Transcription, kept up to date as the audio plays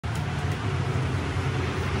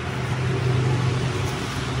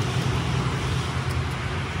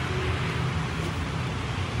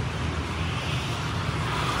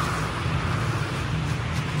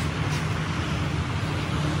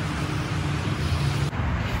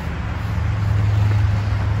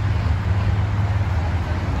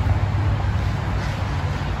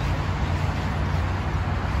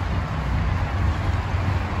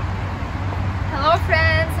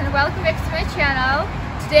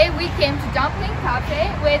Today we came to dumpling cafe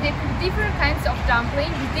where they cook different kinds of dumpling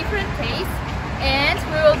with different tastes, and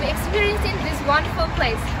we will be experiencing this wonderful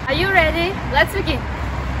place. Are you ready? Let's begin.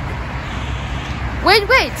 Wait!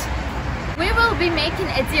 We will be making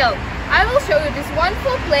a deal. I will show you this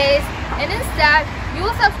wonderful place, and instead you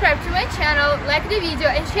will subscribe to my channel, like the video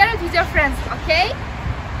and share it with your friends, okay?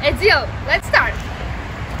 A deal. Let's start.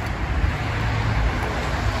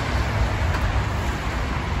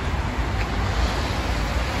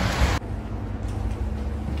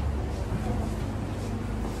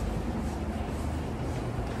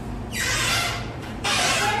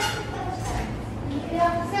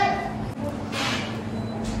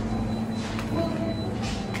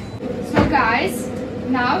 Guys,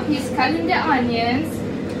 now he's cutting the onions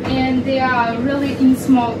and they are really in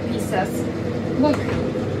small pieces. Look.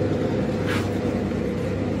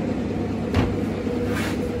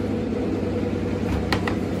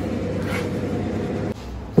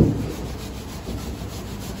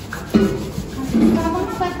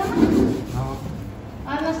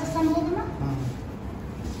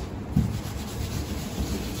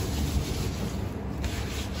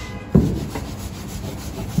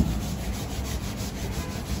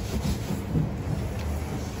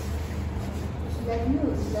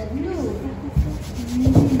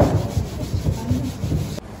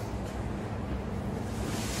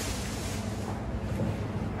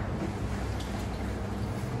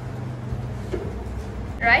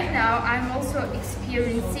 Right now, I'm also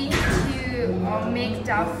experiencing to make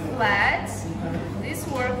dough flat. This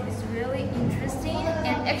work is really interesting,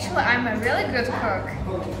 and actually, I'm a really good cook.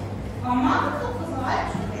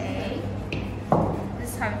 Okay,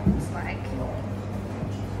 this is how it looks like.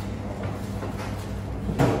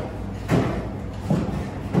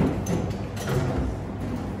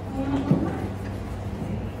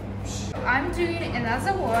 I'm doing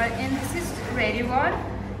another one, and this is ready one.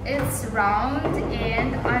 It's round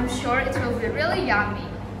and I'm sure it will be really yummy.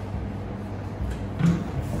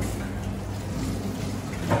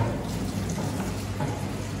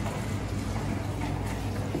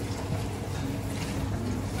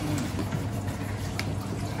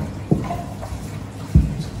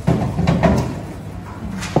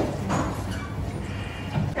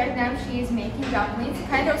 Right now she is making dumplings,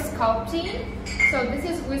 kind of sculpting. So this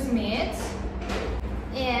is with meat.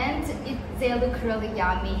 And they look really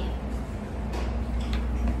yummy.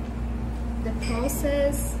 The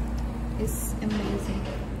process is amazing.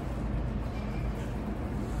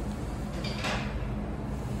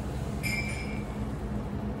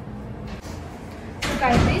 So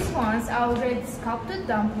guys, these ones are already sculpted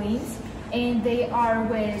dumplings, and they are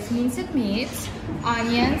with minced meat,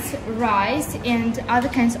 onions, rice, and other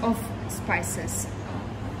kinds of spices.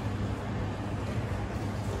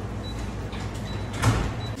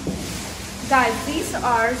 Guys, these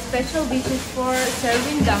are special dishes for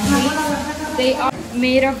serving dumplings. They are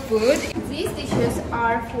made of wood. These dishes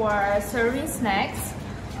are for serving snacks.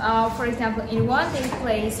 For example, in one they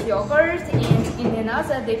place yogurt, and in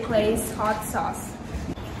another they place hot sauce.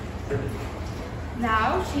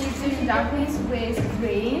 Now she's doing dumplings with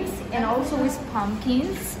greens and also with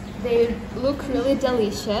pumpkins. They look really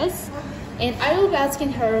delicious. And I will be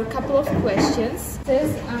asking her a couple of questions.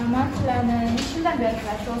 Siz mantilarni shundan beri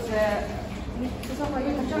qilasiz?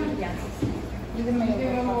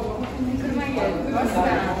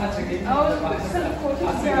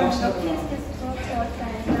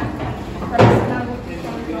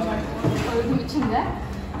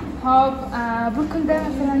 Hop, bir kunda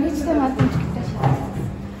mesela nechta marta chiqib tashlaysiz?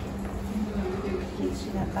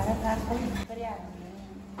 Ketishiga qarab bir yarim.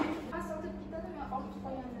 Sotib ketadimi, olib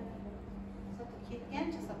qo'ygandan? Sotib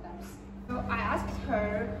ketgancha sotamiz. So I asked her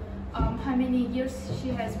how many years she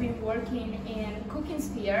has been working in cooking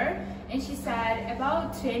sphere, and she said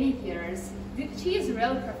about 20 years. She is a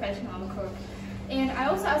really professional cook. And I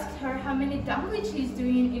also asked her how many dumplings she's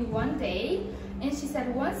doing in one day, and she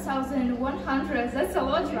said 1,100. That's a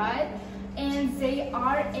lot, right? And they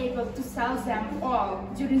are able to sell them all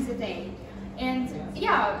during the day. And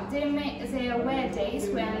yeah, there were days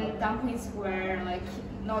when dumplings were like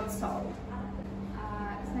not sold.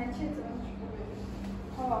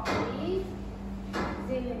 Qovoqli,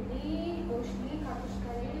 zelinli, go'shtli,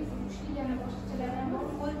 kartoshkali, yumushli, yana boshqachalar ham bor.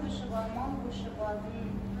 Qo'y go'shti bor, mol go'shti bor.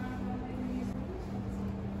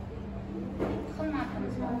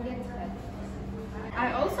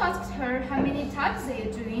 I also asked her how many types they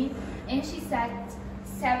are doing, and she said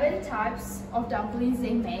 7 types of dumplings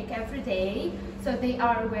they make every day. So they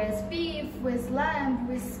are with beef, with lamb,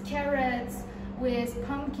 with carrots, with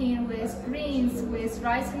pumpkin, with greens, with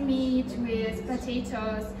rice and meat, with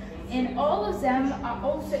potatoes, And all of them are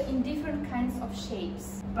also in different kinds of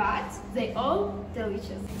shapes, but they all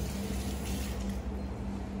delicious.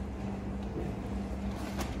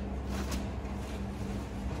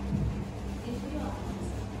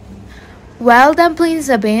 While dumplings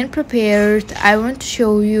are being prepared, I want to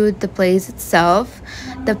show you the place itself.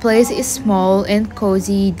 The place is small and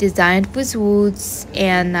cozy, designed with woods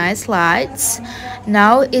and nice lights.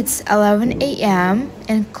 Now it's 11 a.m.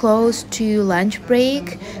 and close to lunch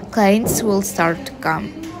break, clients will start to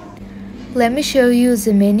come. Let me show you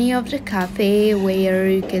the menu of the cafe where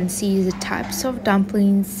you can see the types of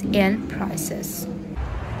dumplings and prices.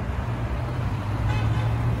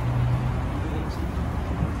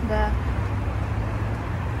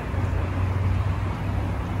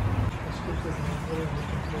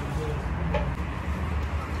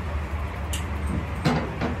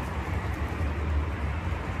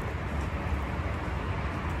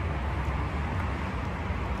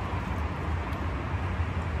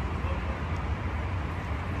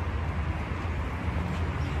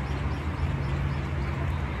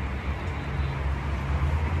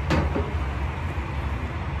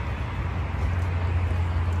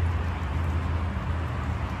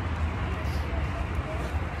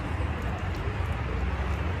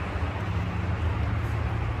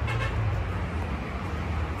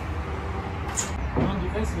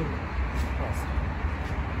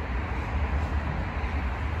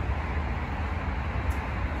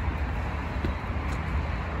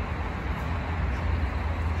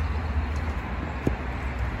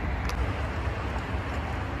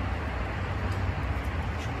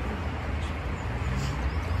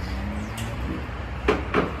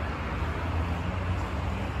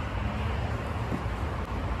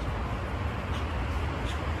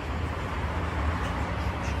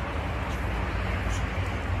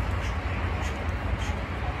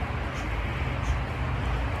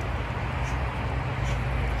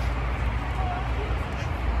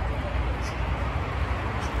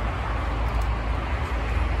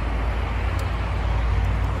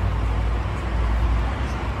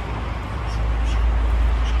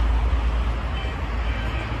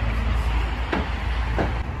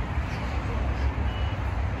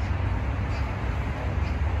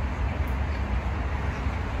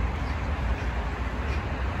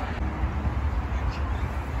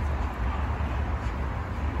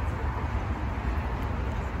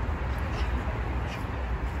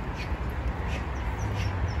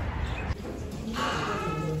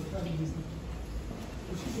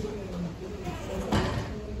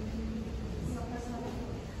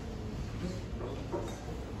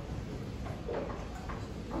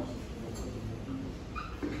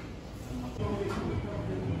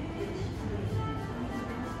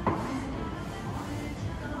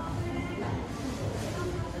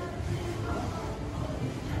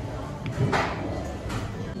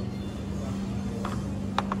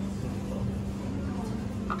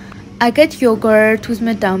 I get yogurt with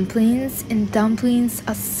my dumplings, and dumplings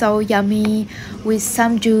are so yummy with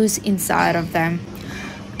some juice inside of them.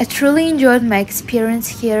 I truly enjoyed my experience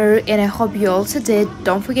here and I hope you also did.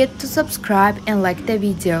 Don't forget to subscribe and like the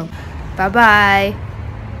video. Bye bye!